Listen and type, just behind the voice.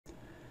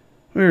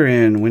We're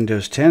in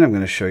Windows 10. I'm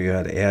going to show you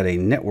how to add a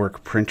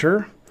network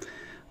printer.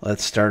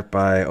 Let's start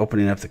by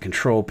opening up the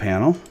control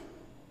panel.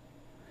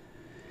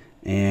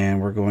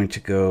 And we're going to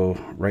go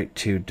right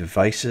to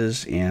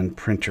Devices and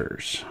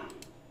Printers.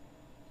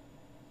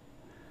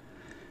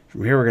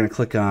 From here, we're going to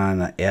click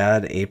on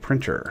Add a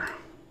Printer.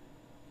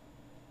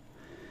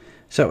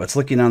 So it's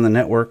looking on the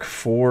network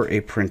for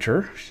a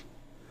printer.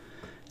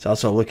 It's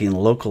also looking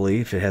locally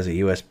if it has a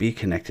USB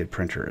connected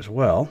printer as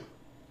well.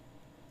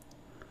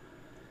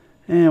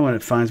 And when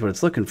it finds what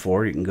it's looking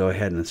for, you can go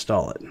ahead and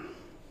install it.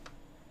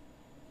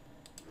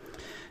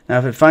 Now,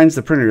 if it finds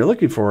the printer you're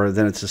looking for,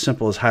 then it's as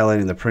simple as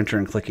highlighting the printer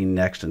and clicking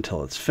Next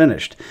until it's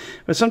finished.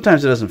 But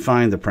sometimes it doesn't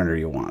find the printer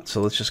you want.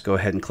 So let's just go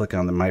ahead and click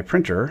on the My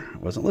Printer.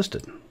 It wasn't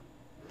listed.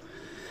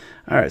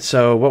 All right,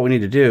 so what we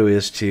need to do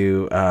is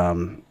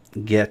to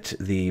get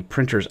the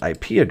printer's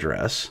IP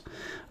address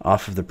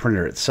off of the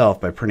printer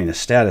itself by printing a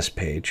status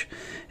page.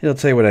 It'll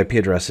tell you what IP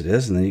address it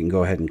is, and then you can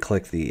go ahead and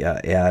click the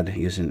add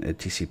using a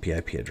TCP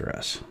IP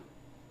address.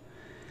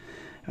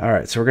 All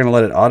right, so we're going to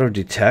let it auto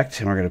detect,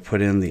 and we're going to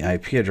put in the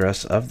IP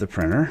address of the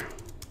printer.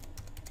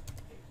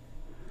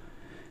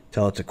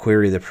 Tell it to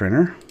query the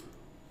printer.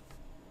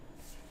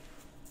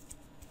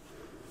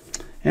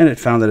 And it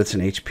found that it's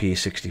an HP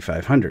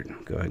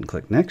 6500. Go ahead and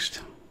click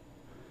Next.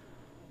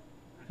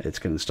 It's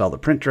going to install the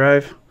print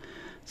drive.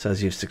 It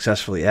says you've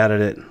successfully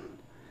added it.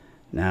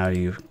 Now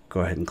you go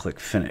ahead and click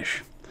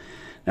Finish.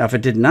 Now, if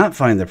it did not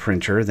find the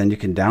printer, then you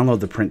can download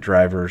the print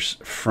drivers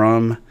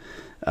from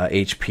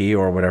HP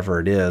or whatever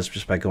it is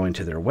just by going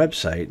to their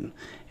website,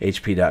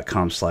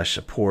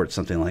 hp.com/support,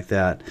 something like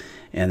that.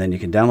 And then you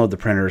can download the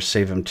printers,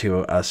 save them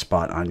to a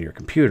spot on your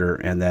computer,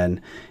 and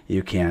then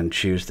you can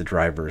choose the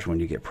drivers when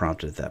you get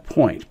prompted at that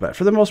point. But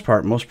for the most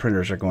part, most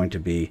printers are going to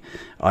be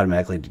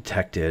automatically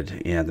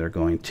detected, and they're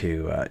going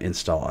to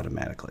install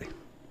automatically.